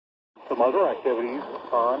some other activities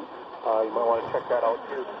on. You might want to check that out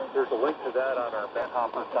too. There's a link to that on our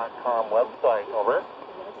benhoppers.com website. Over.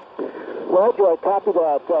 Roger, I copy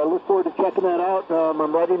that. I look forward to checking that out.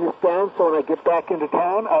 I'm writing this down so when I get back into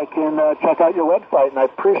town, I can check out your website. And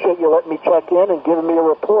I appreciate you letting me check in and giving me a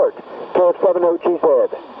report. KF70GZ.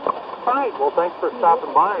 All right. Well, thanks for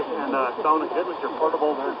stopping by and sounding good with your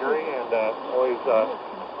portable there, Gary. And always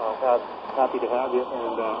happy to have you.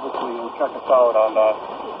 And hopefully you'll check us out on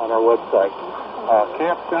our website.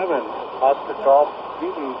 KF7, Oscar Golf,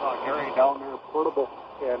 Gary down there, portable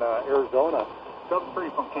in Arizona. 73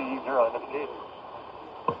 from KE0, identification.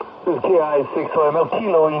 This is KI6 OML,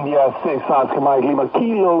 Kilo India 6, Oscar Mike Lima.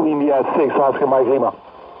 Kilo India 6, Oscar Mike Lima.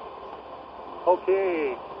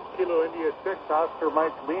 Okay, Kilo India 6, Oscar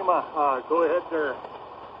Mike Lima. Go ahead, sir.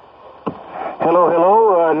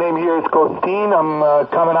 Hello. Name here is Costin. I'm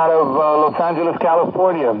coming out of Los Angeles,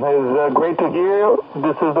 California. It's great to hear you.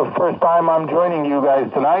 This is the first time I'm joining you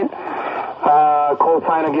guys tonight. Call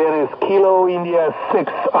sign again is Kilo India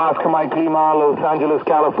 6, Oscar Mike Lima, Los Angeles,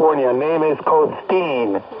 California. Name is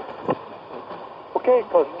Costin. Okay,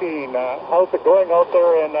 Costin. How's it going out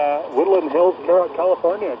there in Woodland Hills,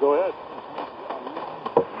 California? Go ahead.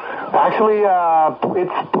 Actually,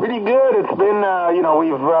 it's pretty good. It's been,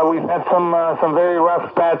 we've had some very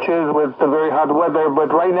rough patches with the very hot weather,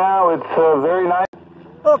 but right now it's very nice.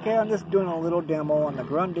 Okay, I'm just doing a little demo on the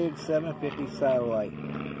GRUNDIG 750 satellite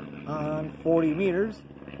on 40 meters.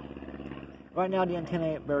 Right now the antenna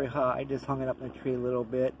ain't very high. I just hung it up in the tree a little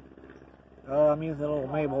bit. I'm using a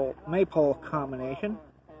little maypole combination.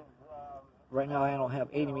 Right now I don't have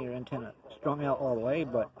 80 meter antenna strung out all the way,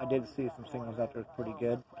 but I did see some signals out there pretty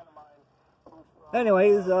good.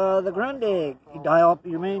 Anyways, the GRUNDIG, you dial up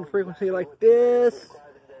your main frequency like this,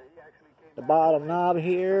 the bottom knob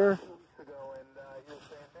here.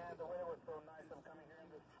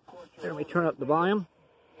 Let me turn up the volume.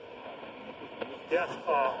 Yes,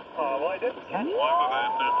 well, I didn't catch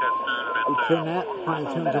You turn that, fine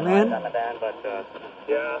tune to in. But,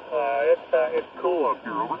 it's cool up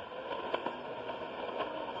here, over.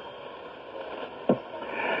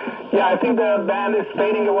 Yeah, I think the band is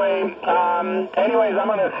fading away. Anyways, I'm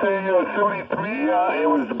going to say 73. It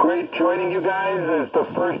was great joining you guys. It's the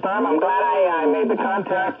first time. I'm glad I made the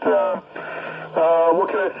contact. What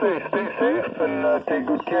can I say? Stay safe and take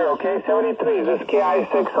good care, okay? 73, this is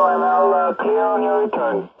KI6 OML, clear on your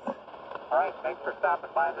return. All right, thanks for stopping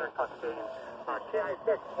by there, Costin.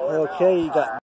 KI6 OML. Okay, you got